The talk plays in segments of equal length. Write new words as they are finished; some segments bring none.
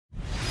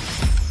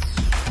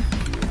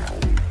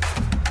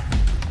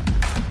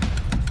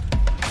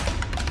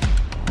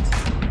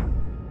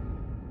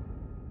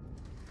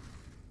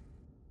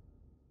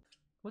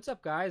What's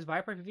up, guys?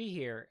 Viper PV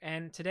here,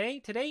 and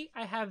today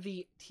I have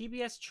the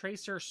TBS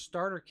Tracer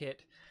Starter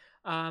Kit.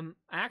 I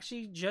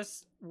actually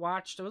just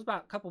watched. It was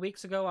about a couple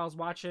weeks ago. I was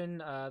watching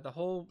the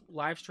whole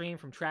live stream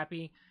from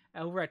Trappy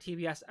over at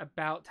TBS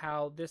about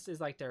how this is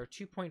like their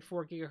 2.4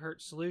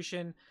 gigahertz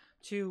solution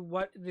to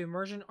what the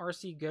Immersion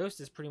RC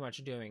Ghost is pretty much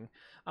doing.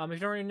 If you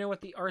don't already know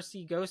what the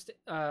RC Ghost,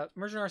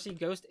 Immersion RC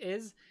Ghost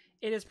is,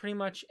 it is pretty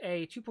much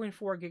a 2.4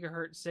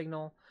 gigahertz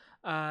signal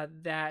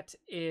that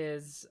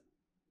is,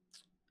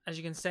 as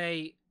you can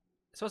say,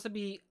 supposed to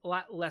be a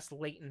lot less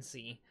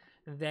latency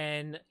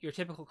than your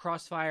typical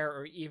Crossfire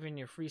or even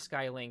your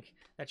FreeSky Link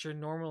that you're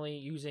normally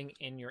using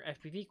in your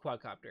FPV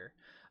quadcopter.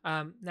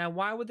 Now,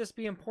 why would this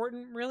be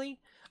important, really?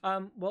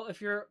 Well,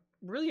 if you're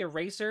really a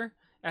racer,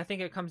 I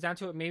think it comes down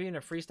to it maybe in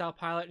a freestyle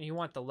pilot and you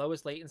want the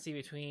lowest latency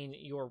between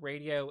your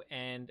radio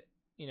and,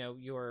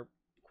 your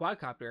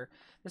quadcopter,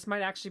 this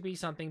might actually be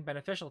something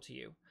beneficial to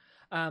you.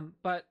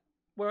 But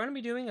what I'm going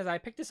to be doing is I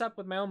picked this up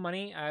with my own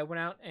money. I went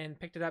out and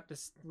picked it up.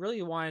 Just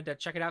really wanted to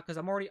check it out because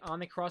I'm already on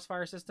the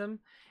Crossfire system.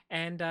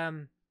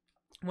 And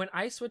when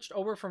I switched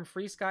over from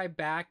FreeSky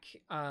back,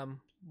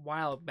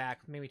 while back,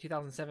 maybe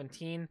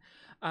 2017,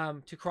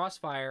 to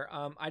Crossfire,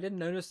 I didn't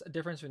notice a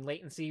difference in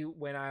latency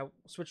when I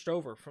switched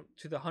over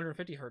to the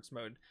 150 hertz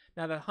mode.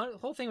 Now, the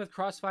whole thing with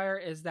Crossfire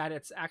is that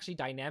it's actually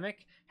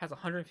dynamic, has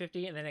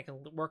 150, and then it can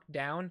work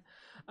down.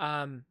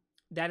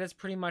 That is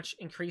pretty much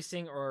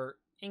increasing or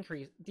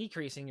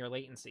decreasing your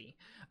latency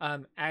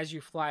as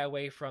you fly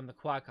away from the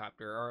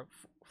quadcopter or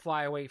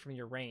fly away from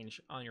your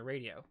range on your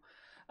radio.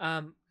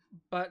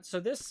 But so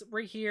this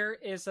right here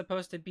is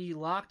supposed to be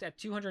locked at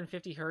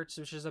 250 hertz,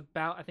 which is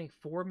about, I think,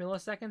 4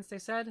 milliseconds, they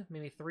said,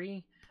 maybe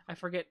 3. I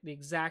forget the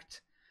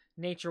exact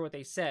nature of what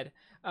they said.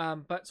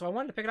 But so I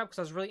wanted to pick it up because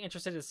I was really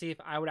interested to see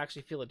if I would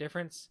actually feel a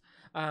difference.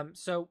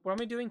 So what I'm going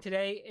to be doing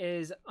today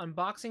is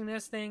unboxing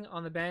this thing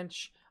on the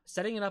bench,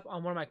 setting it up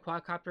on one of my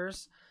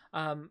quadcopters.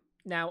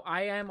 Now,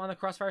 I am on the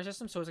Crossfire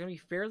system, so it's going to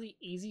be fairly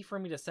easy for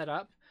me to set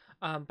up,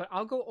 but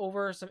I'll go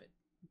over some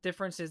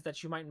differences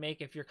that you might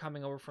make if you're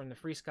coming over from the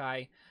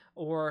FreeSky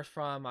or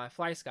from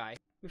FlySky.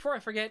 Before I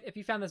forget, if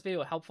you found this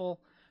video helpful,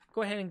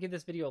 go ahead and give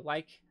this video a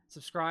like,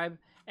 subscribe,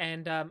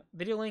 and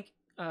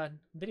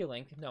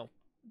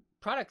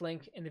product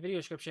link in the video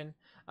description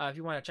if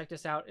you want to check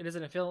this out. It is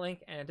an affiliate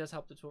link, and it does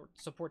help to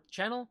support the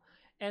channel,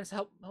 and it's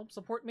help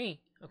support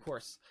me, of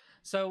course.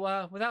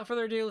 So without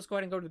further ado, let's go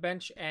ahead and go to the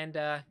bench and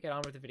get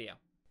on with the video.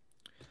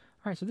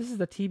 All right, so this is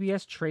the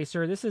TBS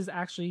Tracer. This is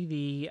actually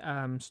the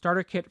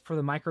starter kit for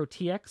the Micro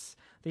TX.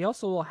 They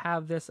also will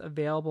have this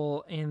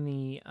available in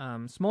the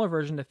smaller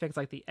version to fix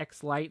like the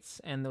X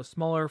lights and those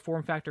smaller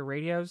form factor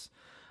radios.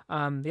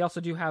 They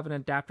also do have an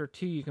adapter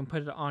too. You can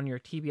put it on your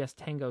TBS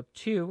Tango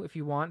 2 if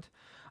you want.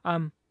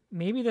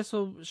 Maybe this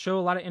will show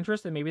a lot of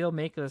interest, and maybe they'll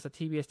make this a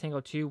TBS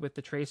Tango 2 with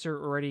the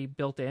Tracer already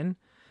built in.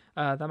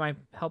 That might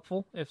be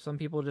helpful if some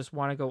people just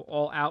want to go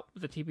all out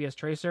with the TBS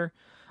Tracer.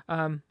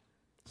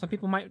 Some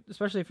people might,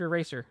 especially if you're a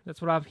racer. That's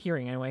what I'm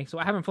hearing anyway. So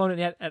I haven't flown it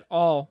yet at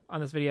all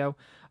on this video,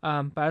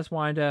 but I just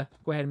wanted to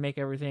go ahead and make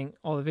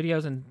all the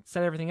videos and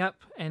set everything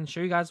up and show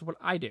you guys what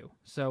I do.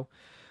 So,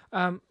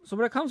 so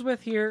what it comes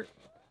with here,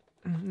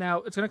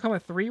 now it's going to come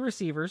with 3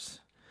 receivers.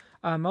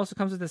 It also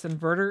comes with this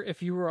inverter.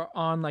 If you were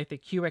on like the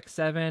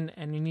QX7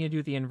 and you need to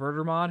do the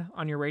inverter mod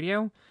on your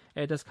radio,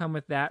 it does come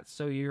with that.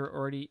 So all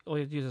you have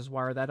to do is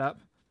wire that up.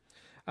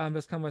 It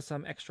does come with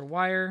some extra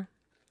wire.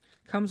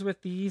 Comes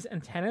with these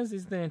antennas.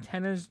 These are the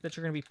antennas that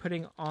you're going to be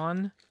putting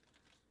on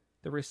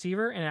the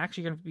receiver, and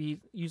actually going to be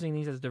using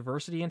these as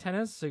diversity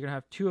antennas. So you're going to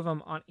have 2 of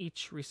them on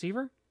each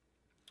receiver.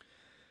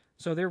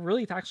 So they're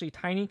really actually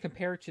tiny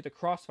compared to the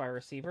Crossfire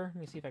receiver.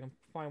 Let me see if I can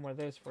find one of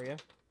those for you.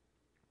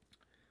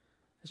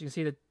 As you can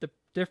see, the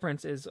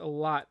difference is a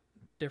lot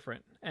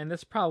different, and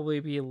this probably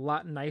be a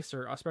lot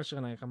nicer, especially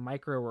on like a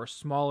micro or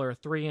smaller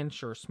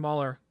 3-inch or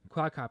smaller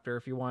quadcopter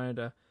if you wanted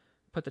to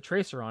put the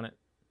Tracer on it.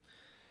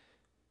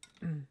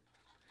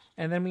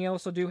 And then we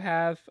also do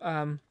have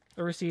the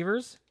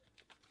receivers.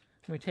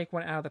 Let me take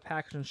one out of the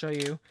package and show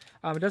you.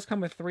 It does come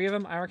with 3 of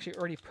them. I actually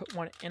already put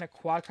one in a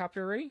quadcopter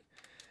already.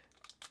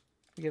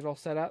 We get it all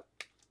set up.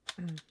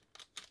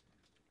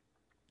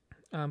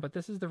 But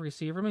this is the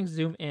receiver. Let me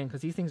zoom in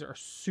because these things are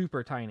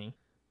super tiny.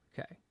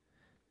 Okay.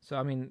 So,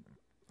 I mean,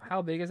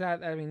 how big is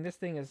that? I mean, this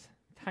thing is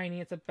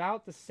tiny. It's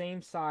about the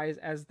same size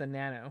as the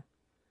Nano.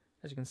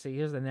 As you can see,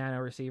 here's the Nano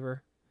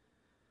receiver.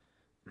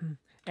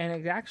 And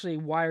it actually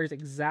wires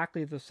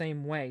exactly the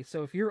same way.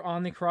 So if you're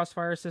on the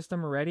Crossfire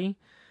system already,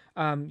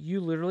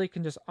 you literally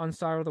can just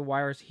unsolder the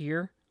wires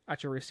here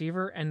at your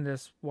receiver and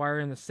just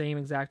wire in the same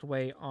exact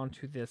way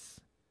onto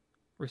this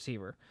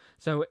receiver.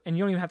 So, and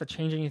you don't even have to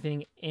change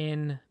anything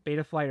in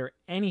Betaflight or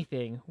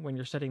anything when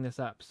you're setting this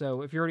up.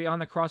 So if you're already on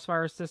the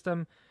Crossfire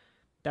system,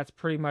 you're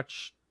pretty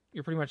much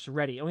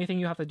ready. Only thing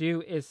you have to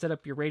do is set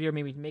up your radio,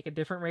 maybe make a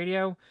different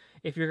radio.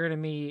 If you're going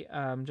to be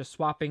just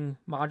swapping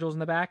modules in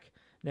the back,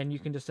 then you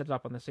can just set it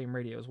up on the same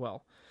radio as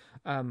well.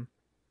 So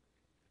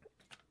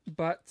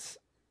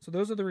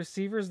those are the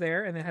receivers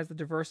there, and it has the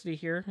diversity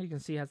here. You can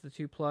see it has the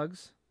 2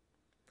 plugs.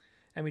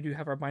 and we do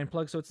have our bind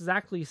plug. So it's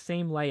exactly the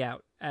same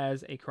layout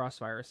as a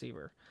Crossfire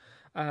receiver.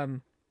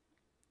 So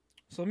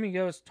let me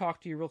go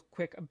talk to you real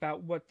quick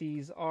about what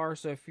these are.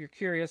 So if you're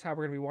curious how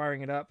we're going to be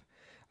wiring it up,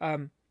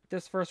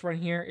 this first one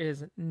here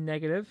is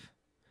negative.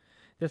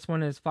 This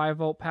one is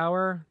 5-volt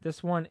power.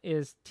 This one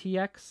is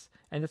TX,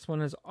 and this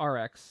one is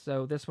RX.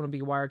 So this one will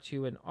be wired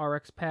to an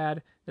RX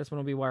pad. This one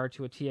will be wired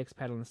to a TX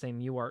pad on the same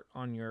UART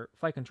on your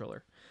flight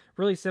controller.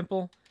 Really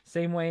simple,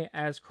 same way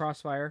as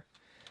Crossfire.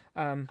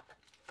 And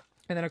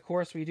then, of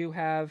course, we do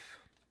have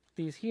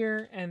these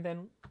here. And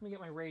then let me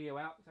get my radio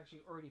out. It's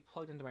actually already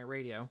plugged into my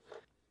radio.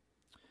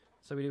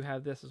 So we do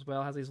have this as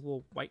well. It has these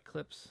little white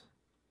clips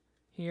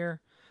here.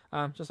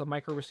 Just a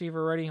micro receiver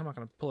already. I'm not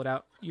going to pull it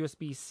out.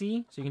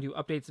 USB-C, so you can do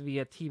updates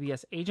via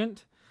TBS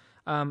agent.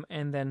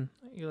 And then,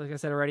 like I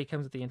said already,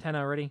 comes with the antenna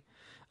already.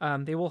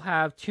 They will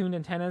have tuned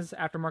antennas,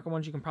 aftermarket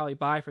ones you can probably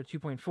buy for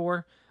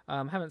 2.4.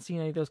 Haven't seen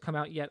any of those come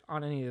out yet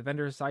on any of the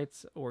vendors'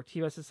 sites or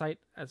TBS's site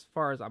as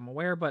far as I'm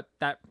aware, but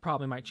that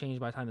probably might change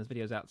by the time this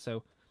video is out.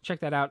 So check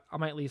that out. I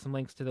might leave some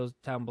links to those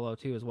down below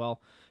too as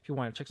well if you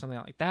want to check something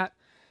out like that.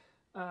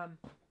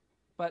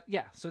 But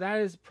yeah, so that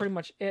is pretty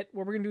much it.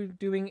 What we're going to be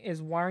doing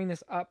is wiring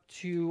this up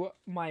to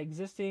my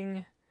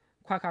existing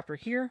quadcopter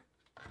here.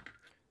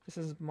 This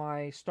is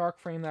my Stark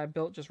frame that I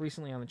built just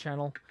recently on the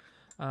channel.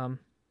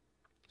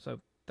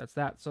 So that's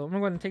that. So I'm going to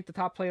go ahead and take the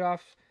top plate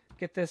off,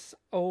 get this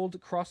old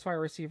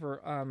Crossfire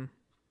receiver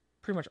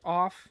pretty much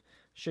off,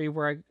 show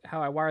you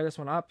how I wire this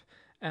one up.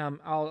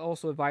 I'll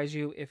also advise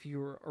you if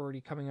you're already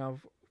coming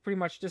off. Pretty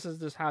much this is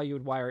just how you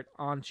would wire it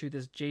onto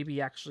this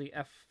JB actually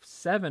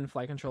F7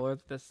 flight controller.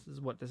 This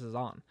is what this is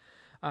on.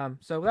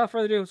 So without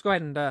further ado, let's go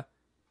ahead and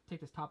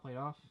take this top plate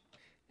off.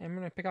 And I'm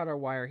going to pick out our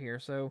wire here.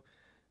 So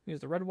we use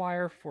the red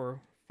wire for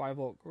 5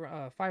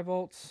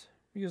 volts.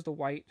 We use the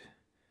white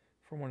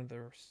for one of the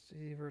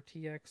receiver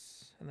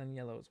TX, and then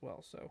yellow as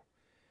well. So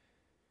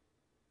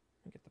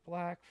we get the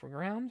black for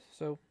ground.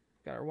 So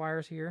got our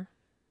wires here.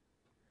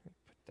 Put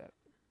that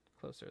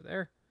closer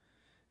there.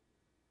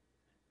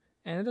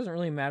 And it doesn't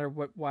really matter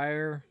what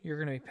wire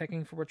you're going to be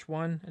picking for which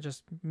one.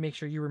 Just make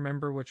sure you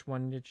remember which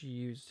one that you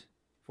used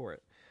for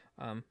it.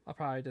 I'll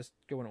probably just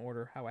go in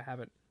order how I have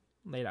it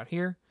laid out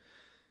here.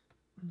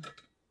 So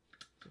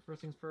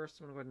first things first,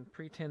 I'm going to go ahead and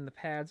pre-tin the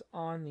pads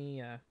on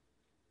the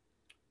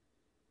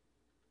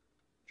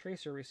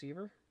tracer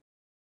receiver.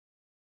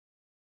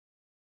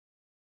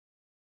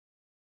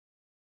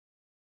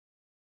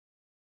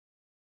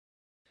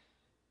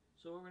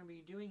 So what we're going to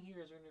be doing here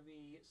is we're going to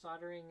be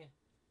soldering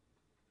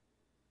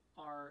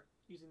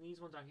using these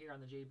ones out here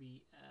on the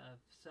JB7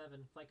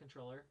 flight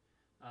controller,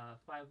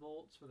 5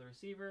 volts for the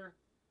receiver,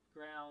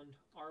 ground,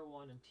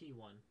 R1, and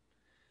T1.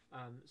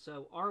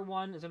 So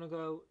R1 is going to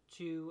go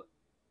to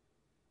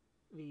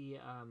the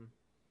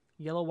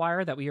yellow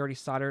wire that we already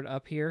soldered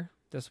up here,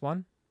 this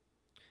one,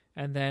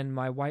 and then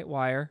my white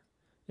wire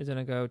is going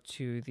to go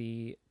to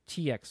the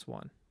TX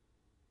one.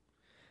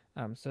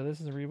 So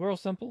this is real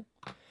simple.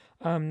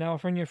 Now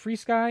for your free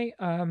sky,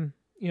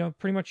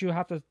 pretty much you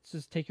have to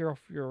just take your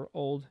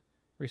old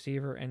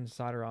receiver and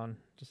solder on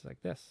just like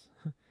this,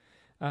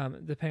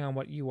 depending on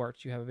what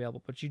UARTs you have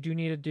available. But you do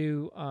need to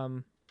do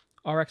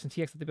RX and TX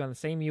have to be on the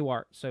same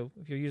UART. So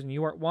if you're using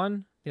UART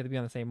 1, they have to be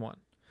on the same one.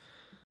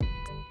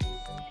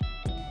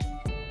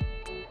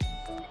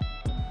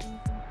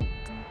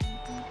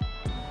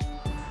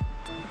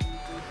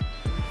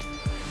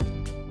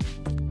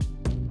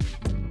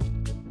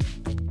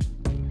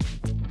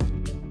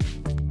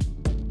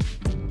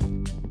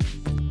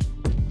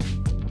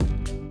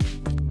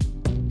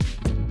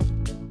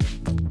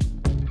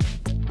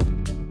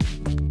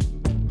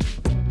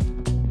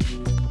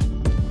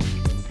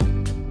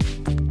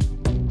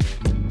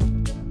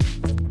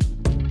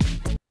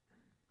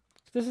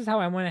 This is how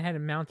I went ahead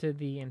and mounted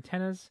the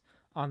antennas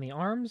on the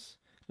arms,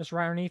 just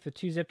right underneath with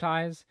 2 zip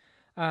ties.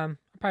 I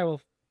probably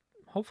will,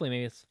 hopefully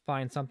maybe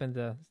find something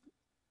to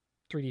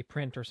 3D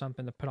print or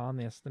something to put on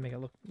this to make it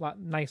look a lot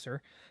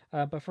nicer.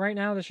 But for right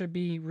now, this should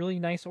be really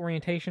nice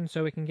orientation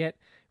so we can get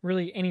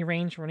really any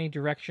range or any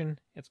direction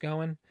it's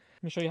going.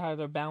 Let me show you how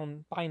to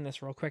bind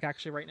this real quick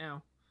actually right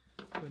now.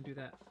 Go and do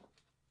that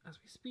as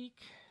we speak.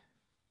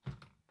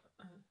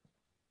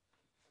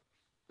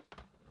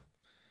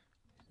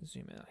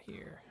 Zoom out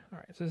here. All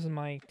right, so this is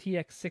my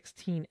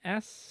TX16S.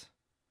 Welcome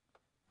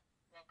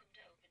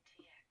to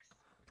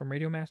OpenTX. From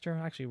Radio Master.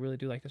 I actually really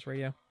do like this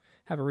radio.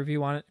 Have a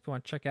review on it if you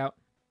want to check out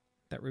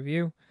that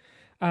review.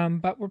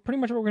 But we're pretty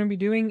much what we're going to be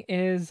doing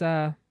is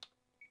going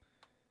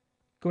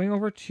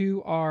over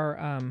to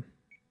our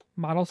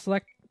model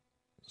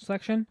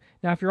selection.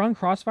 Now, if you're on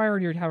Crossfire or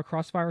you have a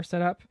Crossfire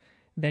set up,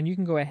 then you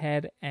can go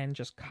ahead and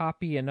just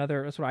copy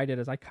another. That's what I did.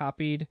 Is I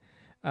copied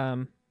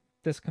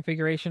this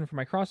configuration for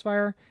my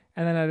Crossfire,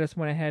 and then I just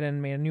went ahead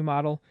and made a new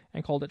model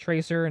and called it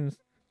Tracer and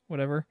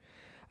whatever.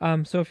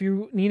 So if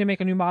you need to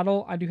make a new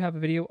model, I do have a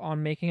video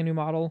on making a new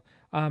model.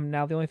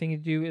 Now the only thing you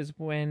do is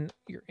when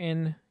you're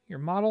in your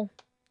model,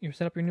 you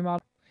set up your new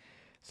model.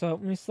 So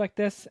when you select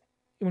this,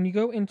 when you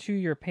go into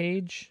your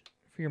page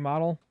for your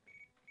model,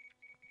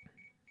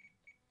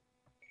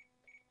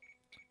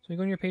 So you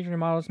go in your page on your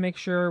models, make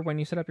sure when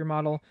you set up your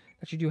model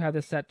that you do have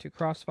this set to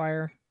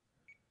crossfire.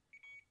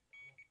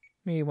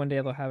 Maybe one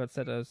day they'll have it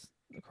set as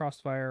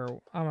crossfire.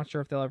 Or I'm not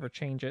sure if they'll ever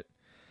change it.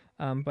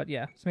 But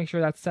yeah, just make sure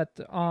that's set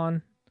to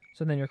on,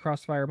 so then your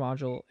crossfire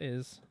module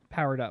is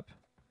powered up,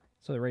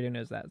 so the radio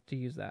knows that to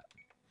use that.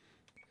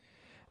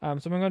 So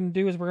what I'm going to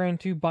do is we're going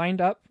to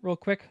bind up real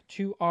quick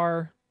to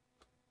our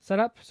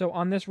setup. So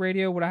on this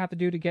radio, what I have to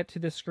do to get to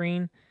this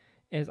screen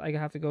is I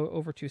have to go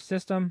over to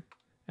System,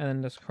 and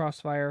then this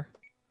crossfire,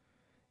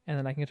 and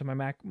then I can get to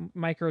my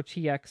micro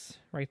TX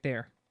right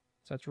there.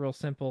 So it's real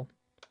simple.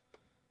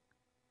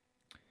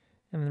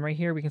 And then right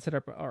here, we can set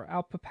up our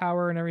output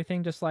power and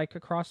everything, just like a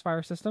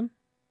crossfire system.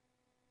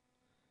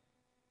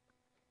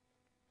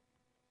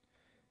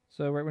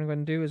 So what we're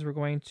going to do is we're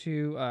going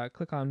to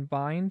click on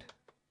bind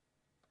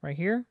right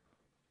here.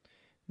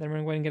 Then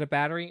we're going to get a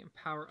battery and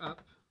power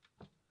up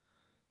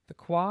the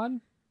quad.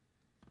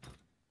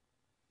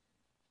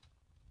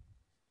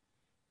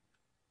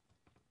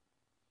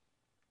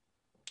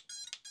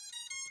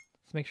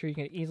 So make sure you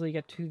can easily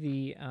get to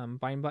the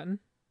bind button.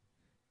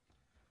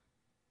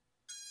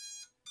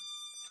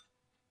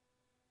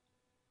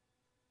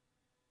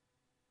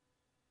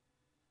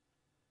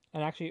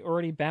 And actually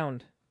already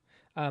bound.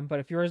 But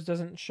if yours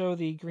doesn't show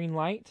the green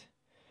light,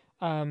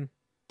 then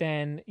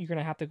you're going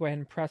to have to go ahead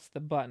and press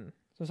the button.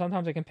 So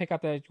sometimes it can pick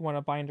up that you want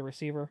to bind a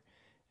receiver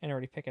and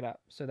already pick it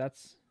up. So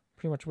that's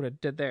pretty much what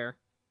it did there.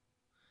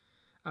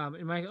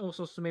 It might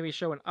also maybe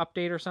show an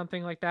update or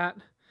something like that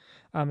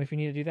if you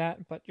need to do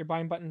that. But your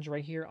bind button's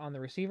right here on the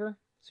receiver.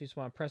 So you just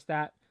want to press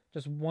that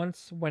just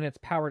once when it's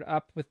powered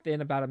up, within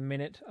about a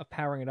minute of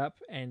powering it up,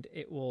 and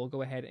it will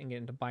go ahead and get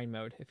into bind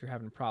mode if you're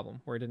having a problem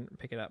where it didn't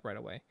pick it up right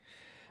away.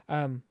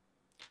 But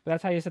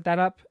that's how you set that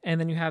up. And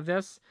then you have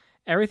this.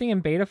 Everything in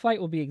beta flight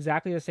will be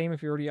exactly the same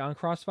if you're already on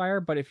Crossfire,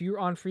 but if you're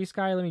on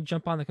FreeSky, let me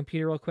jump on the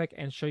computer real quick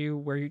and show you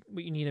what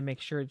you need to make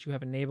sure that you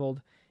have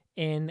enabled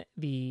in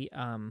the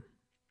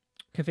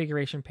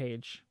configuration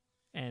page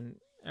and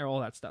all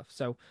that stuff.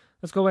 So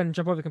let's go ahead and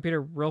jump over the computer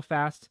real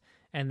fast,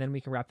 and then we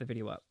can wrap the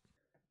video up.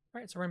 All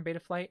right, so we're in beta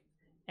flight,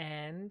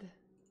 and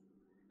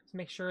just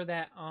make sure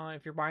that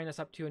if you're wiring this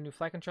up to a new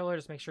flight controller,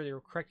 just make sure your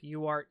correct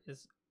UART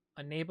is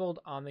enabled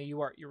on the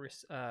UART you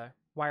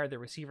wire the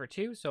receiver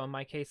to. So in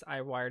my case,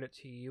 I wired it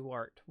to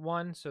UART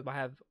 1, so if I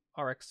have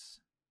RX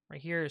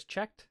right here is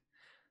checked.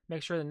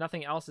 Make sure that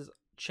nothing else is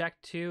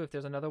checked too. If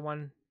there's another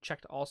one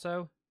checked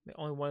also,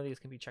 only one of these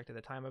can be checked at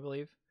a time, I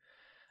believe.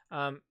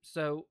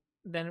 So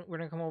then we're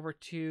going to come over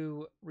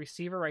to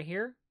receiver right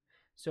here.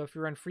 So if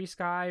you're on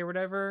FreeSky or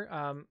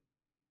whatever,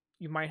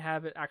 you might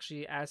have it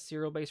actually as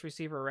serial-based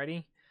receiver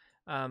already.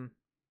 Then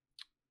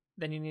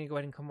you need to go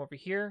ahead and come over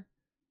here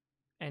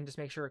and just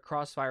make sure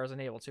Crossfire is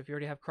enabled. So if you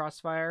already have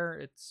Crossfire,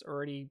 it's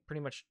already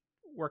pretty much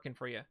working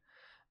for you.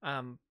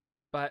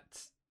 But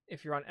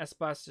if you're on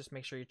S-Bus, just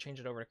make sure you change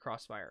it over to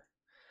Crossfire.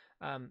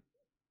 Then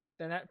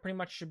that pretty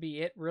much should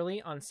be it,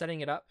 really, on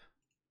setting it up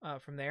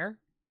from there.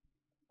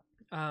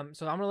 So I'm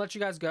going to let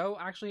you guys go,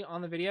 actually,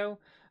 on the video.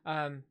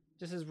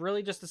 This is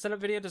really just a setup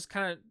video, just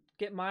kind of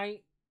get my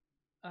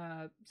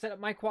set up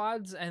my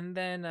quads, and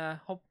then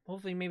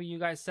hopefully maybe you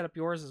guys set up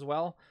yours as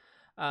well.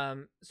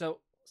 So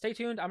stay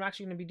tuned. I'm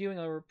actually going to be doing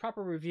a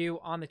proper review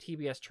on the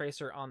TBS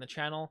Tracer on the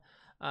channel.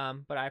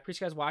 But I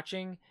appreciate you guys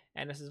watching,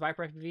 and this is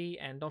Viper FPV,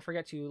 and don't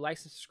forget to like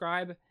and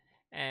subscribe,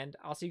 and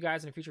I'll see you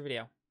guys in a future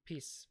video.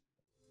 Peace.